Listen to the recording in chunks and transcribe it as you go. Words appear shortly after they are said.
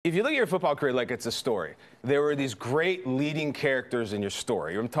If you look at your football career like it's a story, there were these great leading characters in your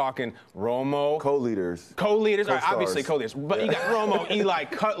story. I'm talking Romo. Co-leaders. Co-leaders, all right, obviously co-leaders. But yeah. You got Romo, Eli,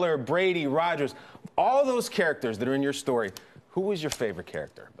 Cutler, Brady, Rodgers. All those characters that are in your story, who was your favorite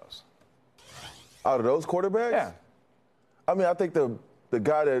character of those? Out of those quarterbacks? Yeah. I mean, I think the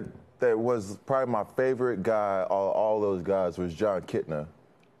guy that was probably my favorite guy, all those guys, was Jon Kitna.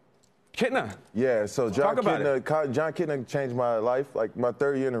 Kitna. Yeah, so Jon Kitna changed my life. Like my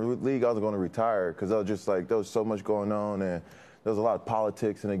third year in the league, I was going to retire because I was just like, there was so much going on and there was a lot of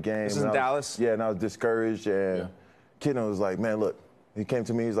politics in the game. This is in Dallas? Yeah, and I was discouraged. And Kitna was like, man, look. He came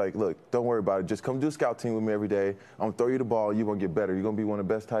to me, he's like, look, don't worry about it. Just come do a scout team with me every day. I'm going to throw you the ball. You're going to get better. You're going to be one of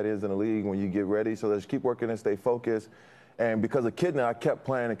the best tight ends in the league when you get ready. So let's keep working and stay focused. And because of Kitna, I kept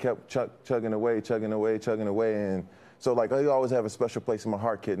playing and kept chugging away. And so, like, I always have a special place in my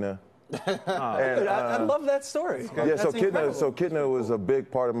heart, Kitna. And, I love that story. Yeah, so Kitna was a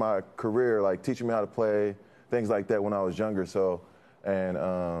big part of my career, like teaching me how to play, things like that when I was younger. So, and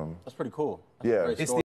that's pretty cool. That's